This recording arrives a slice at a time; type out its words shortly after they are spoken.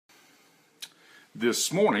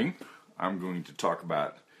This morning, I'm going to talk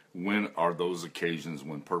about when are those occasions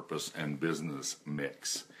when purpose and business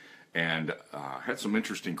mix. And I had some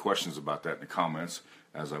interesting questions about that in the comments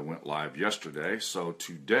as I went live yesterday. So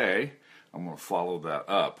today, I'm going to follow that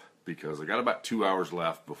up because I got about 2 hours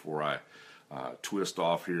left before I twist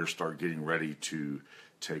off here, start getting ready to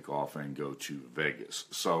take off and go to Vegas.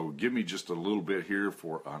 So give me just a little bit here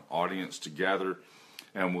for an audience to gather,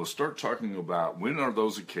 and we'll start talking about when are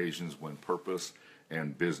those occasions when purpose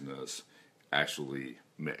and business actually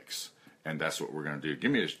mix. And that's what we're going to do.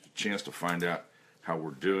 Give me a chance to find out how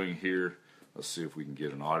we're doing here. Let's see if we can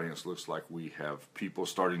get an audience. Looks like we have people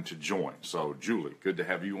starting to join. So Julie, good to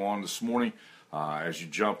have you on this morning. As you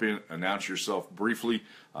jump in, announce yourself briefly.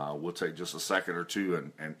 We'll take just a second or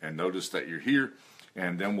two and notice that you're here,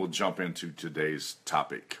 and then we'll jump into today's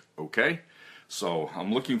topic, okay? So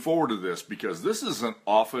I'm looking forward to this because this is an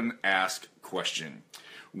often asked question.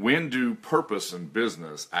 When do purpose and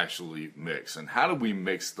business actually mix? And how do we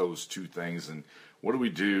mix those two things? And what do we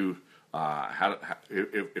do?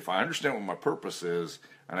 If I understand what my purpose is,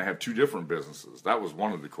 and I have two different businesses, that was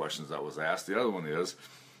one of the questions that was asked. The other one is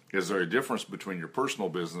there a difference between your personal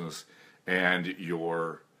business and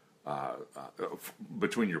your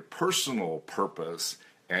between your personal purpose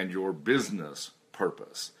and your business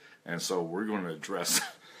purpose? And so we're going to address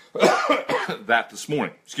that this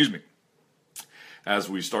morning. Excuse me. As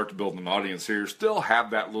we start to build an audience here, still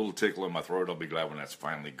have that little tickle in my throat. I'll be glad when that's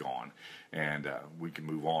finally gone, and we can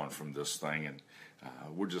move on from this thing. And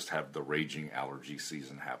we'll just have the raging allergy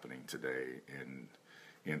season happening today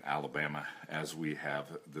in Alabama, as we have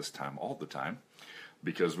this time all the time,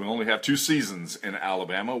 because we only have two seasons in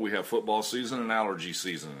Alabama. We have football season and allergy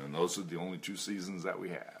season, and those are the only two seasons that we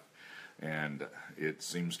have. And it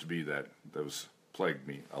seems to be that those plagued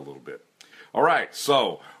me a little bit. All right,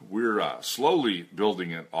 so we're slowly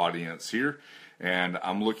building an audience here, and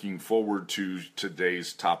I'm looking forward to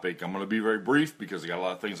today's topic. I'm going to be very brief because I got a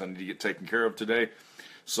lot of things I need to get taken care of today.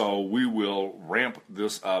 So we will ramp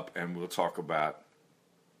this up, and we'll talk about,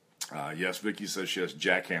 yes, Vicki says she has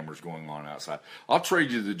jackhammers going on outside. I'll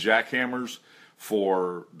trade you the jackhammers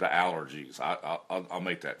for the allergies. I'll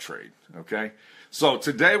make that trade, okay? So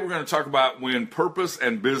today we're going to talk about when purpose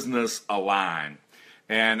and business align.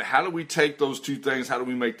 And how do we take those two things? How do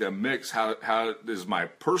we make them mix? How is my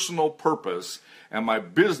personal purpose and my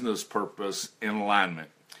business purpose in alignment?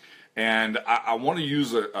 And I want to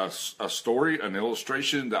use a story, an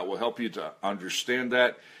illustration that will help you to understand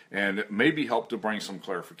that and maybe help to bring some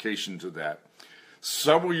clarification to that.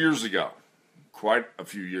 Several years ago, quite a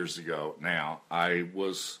few years ago now, I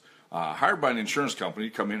was hired by an insurance company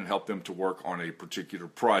to come in and help them to work on a particular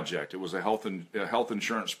project. It was a health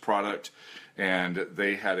insurance product, and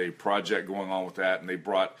they had a project going on with that, and they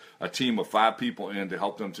brought a team of 5 people in to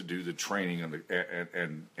help them to do the training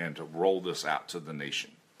and to roll this out to the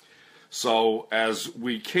nation. So as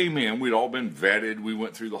we came in, we'd all been vetted. We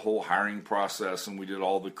went through the whole hiring process, and we did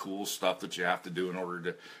all the cool stuff that you have to do in order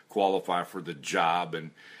to qualify for the job.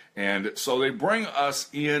 And so they bring us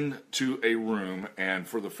into a room, and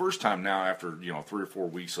for the first time now, after 3 or 4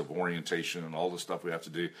 weeks of orientation and all the stuff we have to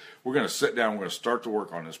do, we're going to sit down, we're going to start to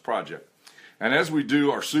work on this project. And as we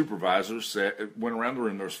do, our supervisors went around the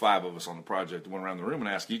room. There was 5 of us on the project. Went around the room and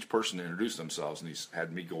asked each person to introduce themselves, and he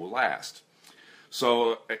had me go last.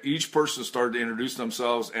 So each person started to introduce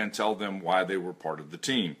themselves and tell them why they were part of the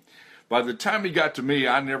team. By the time he got to me,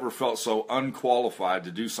 I never felt so unqualified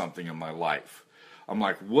to do something in my life. I'm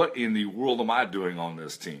like, what in the world am I doing on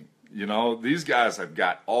this team? These guys have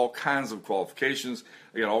got all kinds of qualifications.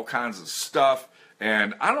 They got all kinds of stuff,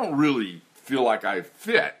 and I don't really feel like I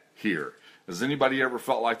fit here. Has anybody ever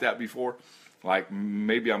felt like that before? Like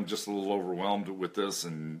maybe I'm just a little overwhelmed with this,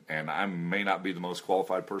 and I may not be the most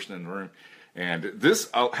qualified person in the room. And this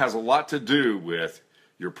has a lot to do with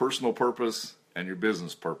your personal purpose and your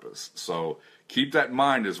business purpose. So keep that in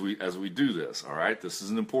mind as we do this, all right? This is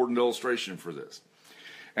an important illustration for this.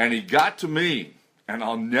 And he got to me, and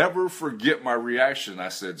I'll never forget my reaction. I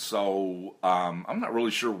said, so I'm not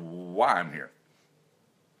really sure why I'm here.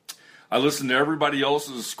 I listened to everybody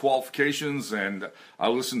else's qualifications, and I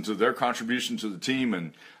listened to their contribution to the team,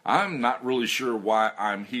 and I'm not really sure why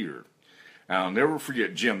I'm here. And I'll never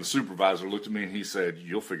forget, Jim, the supervisor, looked at me and he said,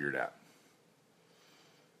 you'll figure it out.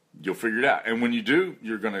 You'll figure it out. And when you do,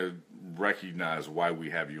 you're going to recognize why we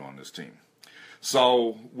have you on this team.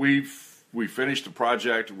 So we finished the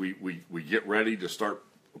project. We get ready to start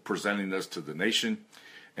presenting this to the nation.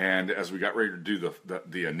 And as we got ready to do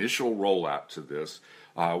the initial rollout to this,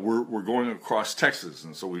 we're going across Texas.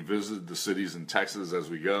 And so we visited the cities in Texas as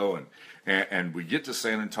we go. And we get to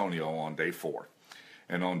San Antonio on day 4.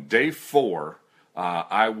 And on day 4,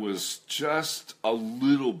 I was just a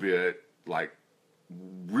little bit like,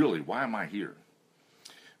 really, why am I here?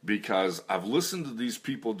 Because I've listened to these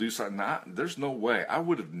people do something. There's no way. I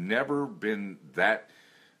would have never been that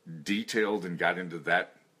detailed and got into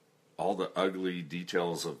that, all the ugly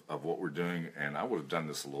details of what we're doing, and I would have done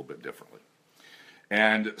this a little bit differently.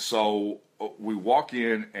 And so we walk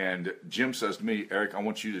in, and Jim says to me, Eric, I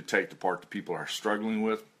want you to take the part that people are struggling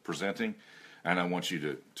with presenting, and I want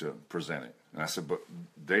you to present it. And I said, but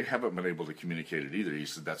they haven't been able to communicate it either. He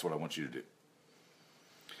said, that's what I want you to do.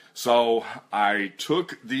 So I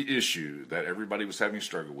took the issue that everybody was having a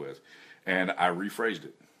struggle with, and I rephrased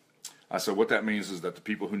it. I said, what that means is that the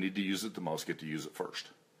people who need to use it the most get to use it first.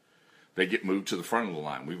 They get moved to the front of the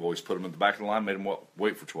line. We've always put them in the back of the line, made them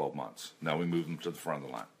wait for 12 months. Now we move them to the front of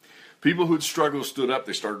the line. People who'd struggled stood up.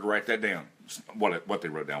 They started to write that down. What they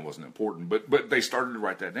wrote down wasn't important, but they started to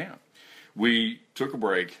write that down. We took a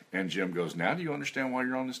break, and Jim goes, now do you understand why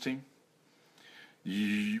you're on this team?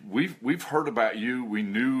 We've heard about you. We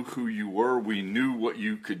knew who you were. We knew what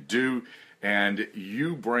you could do, and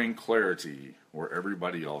you bring clarity where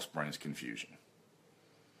everybody else brings confusion.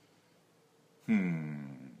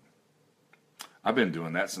 I've been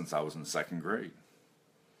doing that since I was in second grade.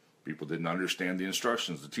 People didn't understand the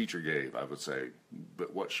instructions the teacher gave. I would say,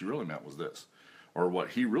 but what she really meant was this, or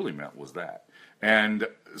what he really meant was that. And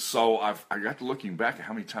so I got to looking back at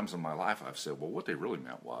how many times in my life I've said, well, what they really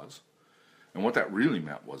meant was, and what that really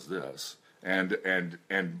meant was this, and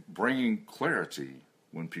bringing clarity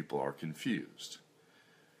when people are confused.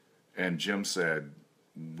 And Jim said,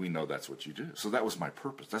 we know that's what you do. So that was my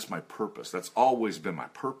purpose. That's my purpose. That's always been my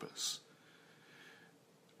purpose.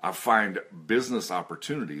 I find business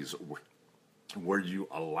opportunities where you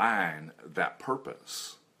align that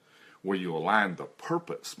purpose, where you align the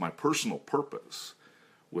purpose, my personal purpose,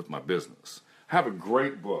 with my business. I have a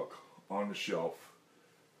great book on the shelf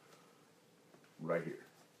right here.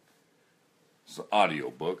 It's an audio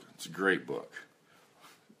book. It's a great book.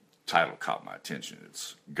 Title caught my attention.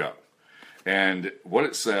 It's Go. And what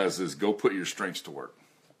it says is go put your strengths to work.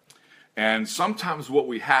 And sometimes what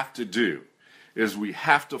we have to do is we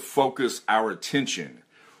have to focus our attention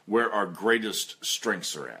where our greatest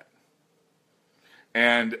strengths are at.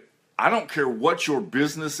 And I don't care what your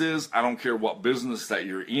business is. I don't care what business that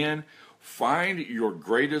you're in. Find your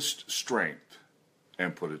greatest strength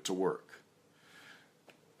and put it to work.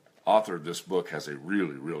 Author of this book has a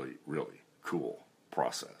really, really, really cool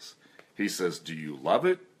process. He says, do you love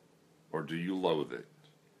it or do you loathe it?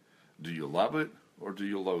 Do you love it or do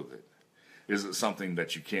you loathe it? Is it something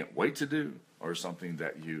that you can't wait to do or something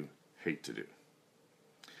that you hate to do?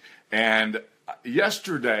 And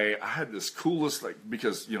yesterday I had this coolest,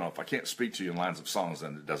 because, if I can't speak to you in lines of songs,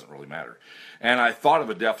 then it doesn't really matter. And I thought of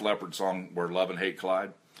a Def Leppard song where love and hate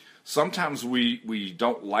collide. Sometimes we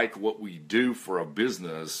don't like what we do for a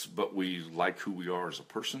business, but we like who we are as a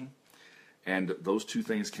person. And those two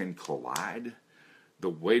things can collide. The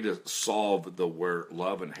way to solve where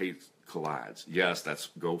love and hate collides, yes, that's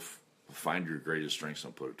go find your greatest strengths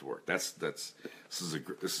and put it to work. This is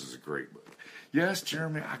a great book. Yes,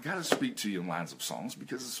 Jeremy, I got to speak to you in lines of songs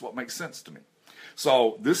because it's what makes sense to me.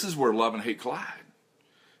 So this is where love and hate collide.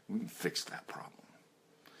 We can fix that problem.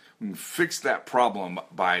 We can fix that problem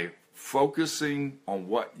by focusing on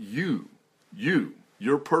what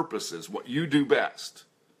your purpose is, what you do best.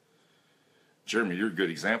 Jeremy, you're a good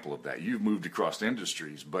example of that. You've moved across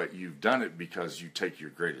industries, but you've done it because you take your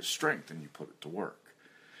greatest strength and you put it to work.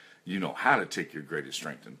 You know how to take your greatest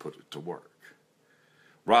strength and put it to work.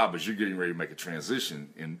 Rob, as you're getting ready to make a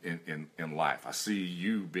transition in life, I see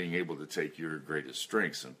you being able to take your greatest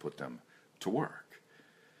strengths and put them to work.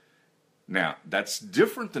 Now, that's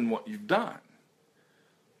different than what you've done.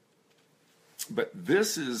 But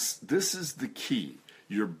this is the key.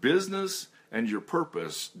 Your business and your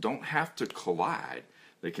purpose don't have to collide.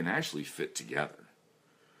 They can actually fit together.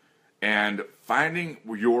 And finding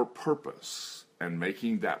your purpose and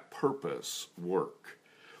making that purpose work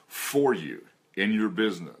for you in your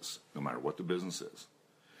business, no matter what the business is,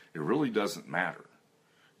 it really doesn't matter.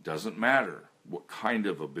 It doesn't matter what kind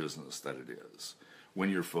of a business that it is. When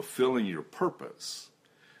you're fulfilling your purpose,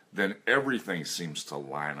 then everything seems to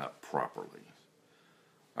line up properly.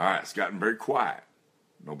 All right, it's gotten very quiet.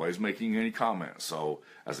 Nobody's making any comments. So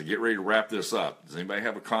as I get ready to wrap this up, does anybody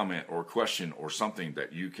have a comment or a question or something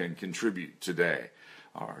that you can contribute today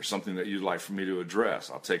or something that you'd like for me to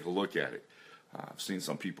address? I'll take a look at it. I've seen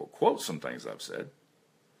some people quote some things I've said.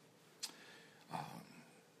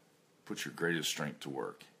 Put your greatest strength to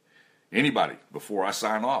work. Anybody, before I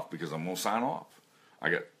sign off, because I'm going to sign off. I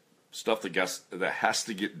got stuff that has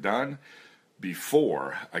to get done.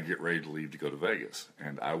 before I get ready to leave to go to Vegas.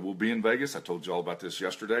 And I will be in Vegas. I told you all about this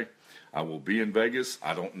yesterday. I will be in Vegas.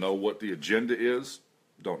 I don't know what the agenda is.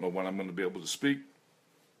 Don't know when I'm going to be able to speak.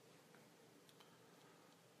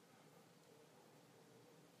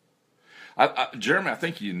 Jeremy, I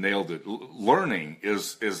think you nailed it. Learning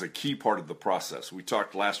is a key part of the process. We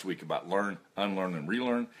talked last week about learn, unlearn, and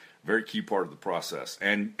relearn. Very key part of the process.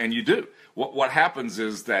 And you do. What happens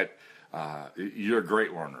is that you're a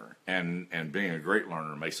great learner, and being a great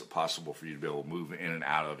learner makes it possible for you to be able to move in and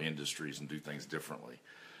out of industries and do things differently.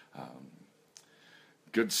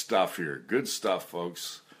 Good stuff here. Good stuff,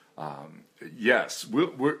 folks. Yes,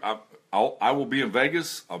 I will be in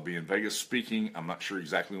Vegas. I'll be in Vegas speaking. I'm not sure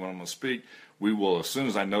exactly when I'm going to speak. We will, as soon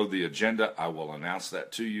as I know the agenda, I will announce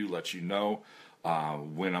that to you, let you know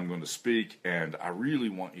when I'm going to speak, and I really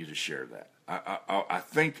want you to share that. I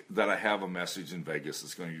think that I have a message in Vegas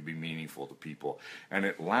that's going to be meaningful to people, and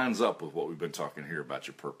it lines up with what we've been talking here about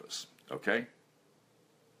your purpose. Okay?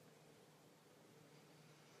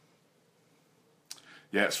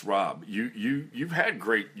 Yes, Rob, you've had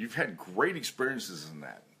great experiences in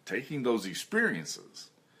that, taking those experiences,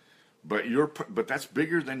 but that's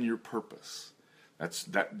bigger than your purpose.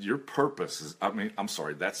 Your purpose is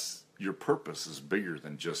bigger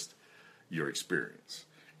than just your experience.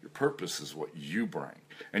 Your purpose is what you bring.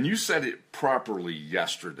 And you said it properly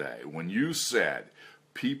yesterday when you said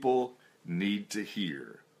people need to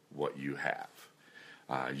hear what you have.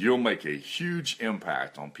 You'll make a huge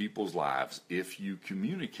impact on people's lives if you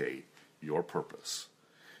communicate your purpose,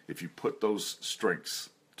 if you put those strengths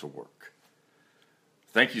to work.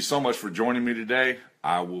 Thank you so much for joining me today.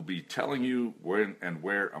 I will be telling you when and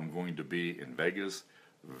where I'm going to be in Vegas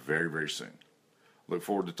very, very soon. Look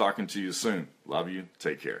forward to talking to you soon. Love you.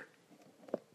 Take care.